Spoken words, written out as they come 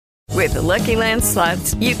With the Lucky Land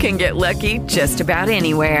Slots, you can get lucky just about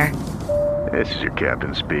anywhere. This is your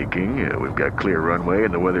captain speaking. We've got clear runway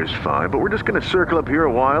and the weather's fine, but we're just going to circle up here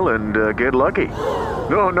a while and get lucky.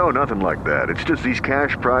 No, nothing like that. It's just these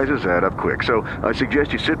cash prizes add up quick. So I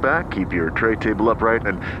suggest you sit back, keep your tray table upright,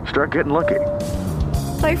 and start getting lucky.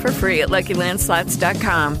 Play for free at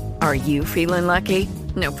LuckyLandSlots.com. Are you feeling lucky?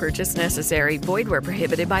 No purchase necessary. Void where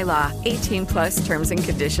prohibited by law. 18 plus terms and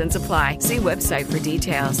conditions apply. See website for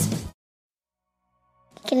details.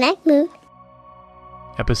 Connect Move.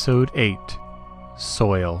 Episode 8.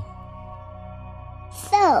 Soil.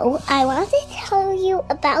 So, I want to tell you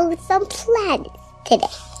about some planets today.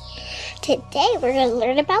 Today, we're going to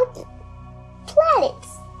learn about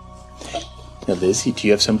planets. Now, Lizzie, do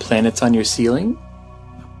you have some planets on your ceiling?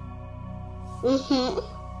 Mm-hmm.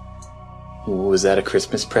 Was that a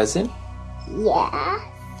Christmas present? Yeah,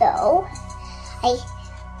 so,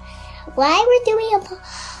 why we're doing a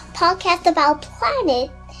podcast about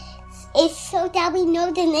planets is so that we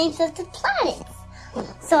know the names of the planets.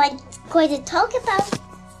 So I'm going to talk about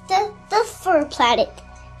the first planet,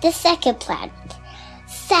 the second planet,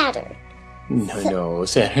 Saturn. No,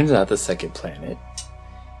 Saturn's not the second planet.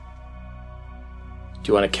 Do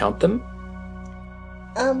you want to count them?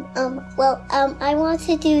 I want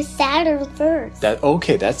to do Saturn first.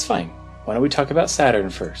 Okay, that's fine. Why don't we talk about Saturn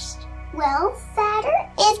first? Well, Saturn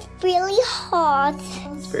is really hot.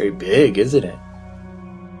 It's very big, isn't it?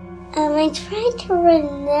 I'm trying to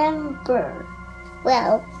remember.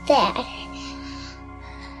 Well, that.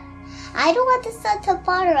 I don't want the sun to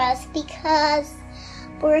bother us because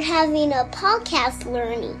we're having a podcast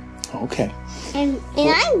learning. Okay. And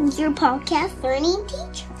I'm your podcast learning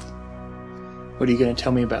teacher. What are you going to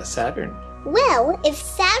tell me about Saturn? Well, if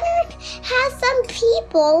Saturn has some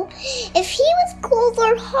people, if he was cold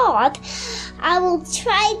or hot, I will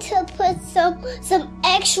try to put some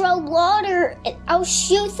extra water. I'll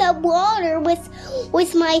shoot some water with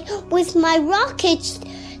my rocket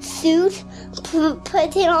suit.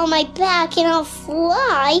 Put it on my back and I'll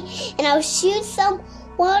fly and I'll shoot some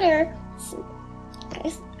water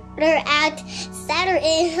at Saturn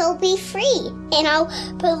and he'll be free. And I'll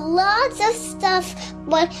put lots of stuff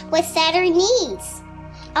what Saturn needs.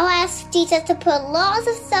 I'll ask Jesus to put lots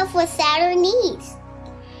of stuff what Saturn needs.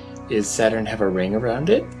 Does Saturn have a ring around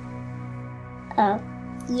it?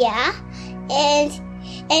 Yeah. And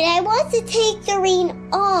I want to take the ring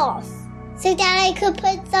off so that I could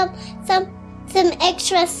put some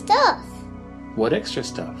extra stuff. What extra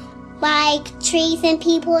stuff? Like trees and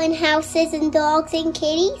people and houses and dogs and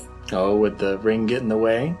kitties. Oh, would the ring get in the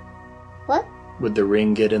way? What? Would the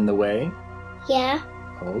ring get in the way? Yeah.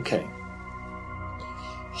 Okay.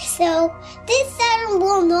 So, this Saturn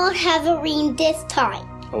will not have a ring this time.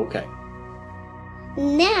 Okay.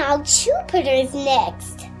 Now, Jupiter's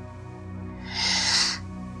next.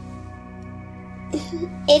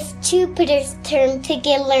 It's Jupiter's turn to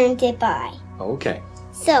get learned by. Okay.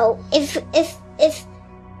 So, let's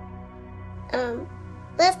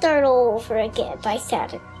start all over again by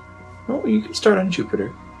Saturn. Oh, you can start on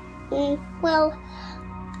Jupiter. I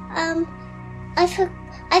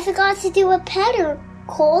forgot to do a pattern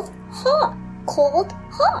called hot.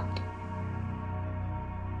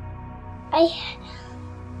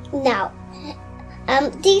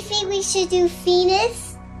 Do you think we should do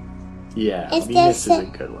Venus? Yeah, Venus is a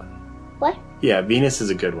good one. What? Yeah, Venus is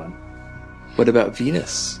a good one. What about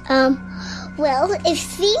Venus? Well, if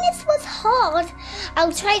Venus was hot,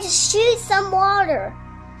 I'll try to shoot some water.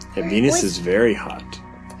 Yeah, Venus is very hot.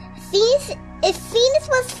 If Venus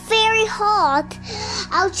was very hot,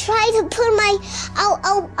 I'll try to put my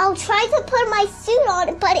suit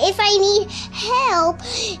on. But if I need help,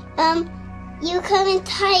 you come and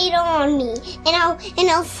tie it on me, and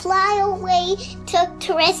I'll fly away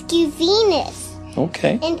to rescue Venus.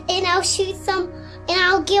 Okay. And I'll shoot some, and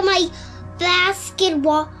I'll get my basket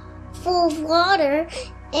full of water,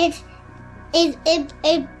 and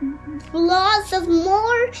lots of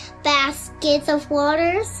more baskets of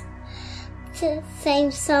waters to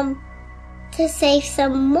save some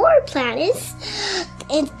more planets,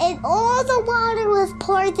 and all the water was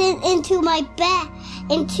poured into my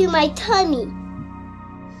tummy.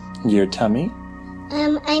 Your tummy? I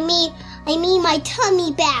mean my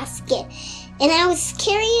tummy basket, and I was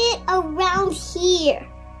carrying it around here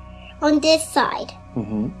on this side.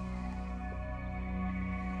 Mm-hmm.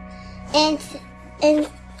 And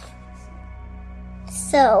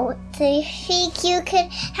so, do you think you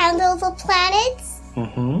could handle the planets?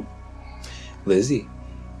 Mm-hmm. Lizzie,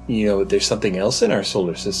 there's something else in our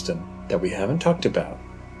solar system that we haven't talked about.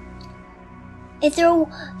 Is there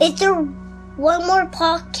one more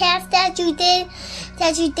podcast that you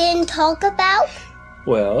didn't talk about?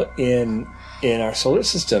 Well, in our solar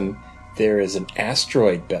system, there is an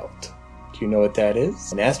asteroid belt. Do you know what that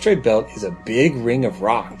is? An asteroid belt is a big ring of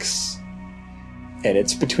rocks, and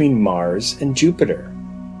it's between Mars and Jupiter.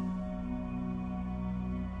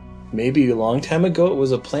 Maybe a long time ago it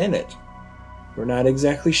was a planet. We're not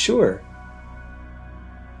exactly sure.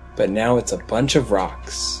 But now it's a bunch of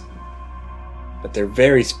rocks. But they're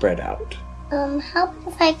very spread out. How about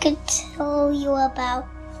if I could tell you about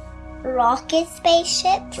rocket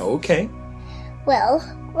spaceships? Okay. Well,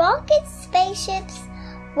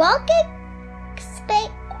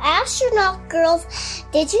 astronaut girls,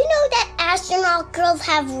 did you know that astronaut girls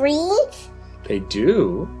have rings? They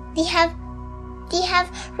do? They have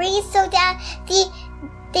rings so that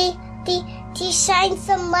they shine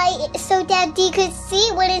some light so that they could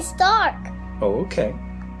see when it's dark. Oh, okay.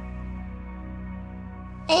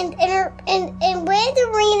 And when the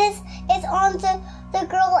ring is on the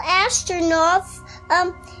girl astronauts,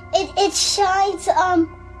 it shines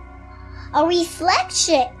a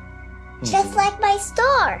reflection, just like my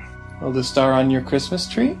star. Oh, the star on your Christmas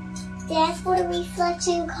tree? That's what a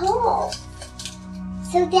reflection called.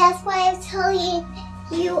 So that's why I'm telling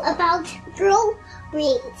you about girl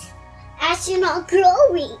rings, astronaut girl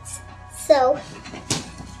rings. So.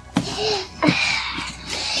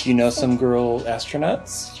 Do you know some girl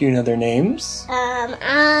astronauts? Do you know their names?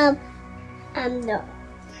 No.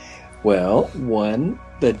 Well, one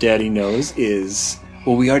that Daddy knows is,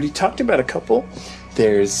 well, we already talked about a couple.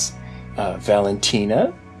 There's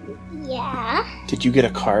Valentina. Yeah. Did you get a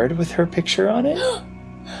card with her picture on it?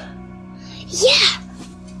 Yeah.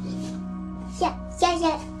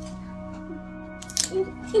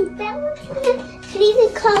 And Valentina could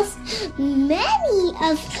even cause many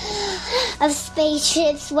of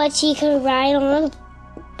spaceships what she could ride on.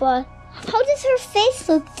 But how does her face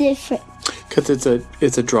look different? Because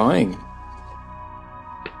it's a drawing.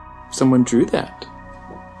 Someone drew that.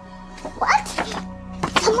 What?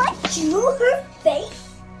 Someone drew her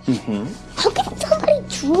face? Mm-hmm. How can somebody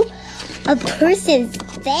draw a person's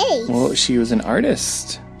face? Well, she was an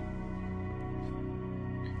artist.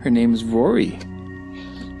 Her name is Rory.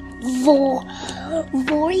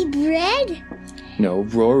 Rory Bread? No,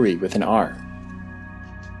 Rory with an R.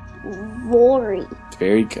 Rory.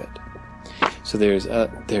 Very good. So there's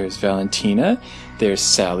Valentina. There's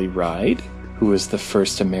Sally Ride, who was the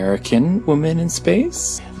first American woman in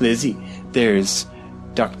space. Lizzie, there's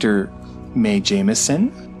Dr. Mae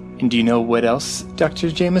Jemison. And do you know what else Dr.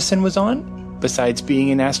 Jemison was on? Besides being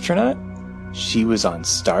an astronaut? She was on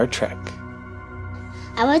Star Trek.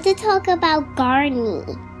 I want to talk about Garni.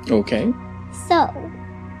 Okay. So,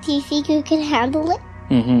 do you think you can handle it?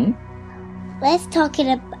 Mm-hmm. Let's talk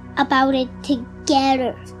about it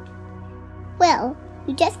together. Well,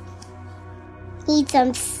 you just need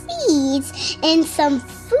some seeds and some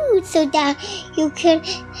food so that you could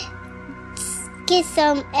get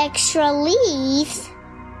some extra leaves.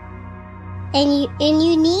 And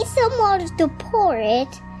you need some water to pour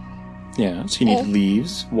it. Yeah, so you need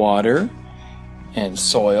leaves, water, and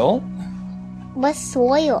soil. What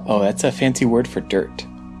soil? Oh, that's a fancy word for dirt.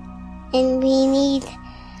 And we need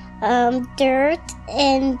dirt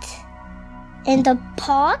and a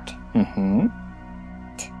pot. Mm-hmm.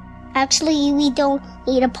 Actually, we don't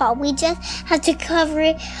need a pot. We just have to cover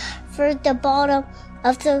it for the bottom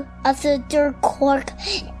of the dirt cork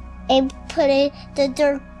and put the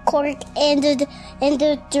dirt cork and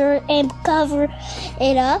the dirt and cover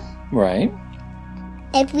it up. Right.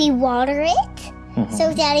 And we water it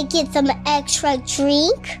so that it gets some extra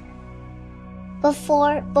drink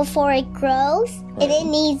before it grows. Right. And it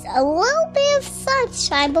needs a little bit of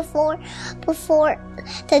sunshine before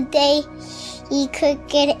the day it could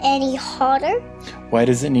get any hotter. Why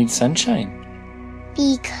does it need sunshine?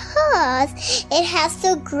 Because it has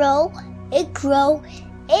to grow. It grows.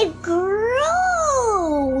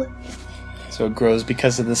 So it grows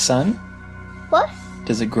because of the sun? What?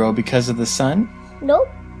 Does it grow because of the sun? Nope.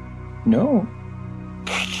 No.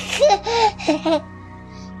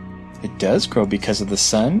 It does grow because of the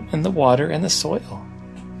sun and the water and the soil.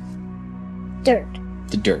 Dirt.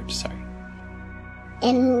 The dirt, sorry.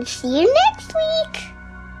 And see you next week.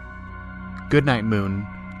 Good Night Moon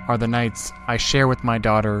are the nights I share with my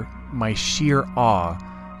daughter my sheer awe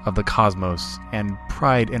of the cosmos and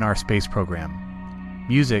pride in our space program.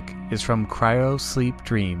 Music is from Cryo Sleep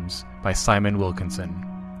Dreams by Simon Wilkinson.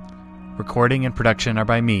 Recording and production are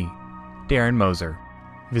by me, Darren Moser.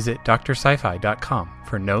 Visit drsci-fi.com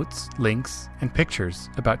for notes, links, and pictures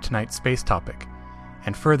about tonight's space topic,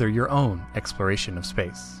 and further your own exploration of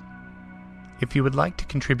space. If you would like to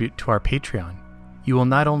contribute to our Patreon, you will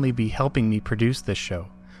not only be helping me produce this show,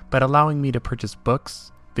 but allowing me to purchase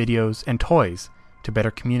books, videos, and toys to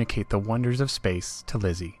better communicate the wonders of space to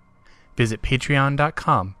Lizzie. Visit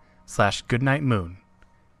patreon.com/goodnightmoon.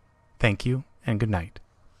 Thank you and good night.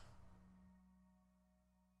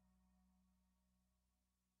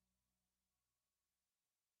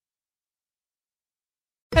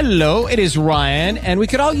 Hello, it is Ryan, and we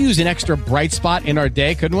could all use an extra bright spot in our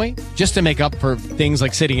day, couldn't we? Just to make up for things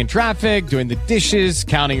like sitting in traffic, doing the dishes,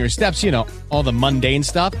 counting your steps, you know, all the mundane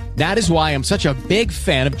stuff. That is why I'm such a big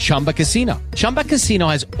fan of Chumba Casino. Chumba Casino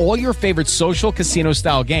has all your favorite social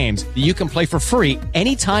casino-style games that you can play for free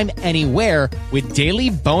anytime, anywhere with daily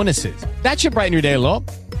bonuses. That should brighten your day a little.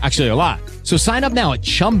 Actually, a lot. So sign up now at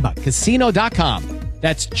ChumbaCasino.com.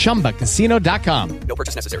 That's ChumbaCasino.com. No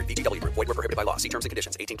purchase necessary. VGW Group. Void where prohibited by law. See terms and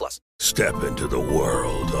conditions. 18+. Step into the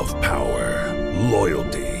world of power,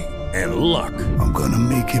 loyalty, and luck. I'm gonna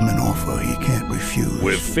make him an offer he can't refuse.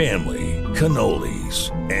 With family, cannolis,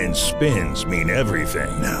 and spins mean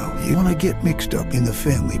everything. Now, you wanna get mixed up in the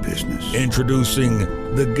family business. Introducing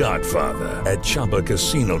The Godfather at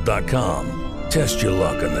ChumbaCasino.com. Test your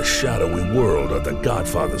luck in the shadowy world of The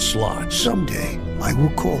Godfather slot. Someday, I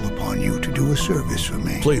will call upon you to do a service for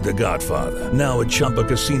me. Play The Godfather, now at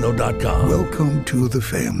ChumbaCasino.com. Welcome to the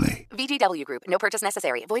family. VGW Group. No purchase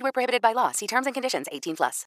necessary. Void where prohibited by law. See terms and conditions. 18+.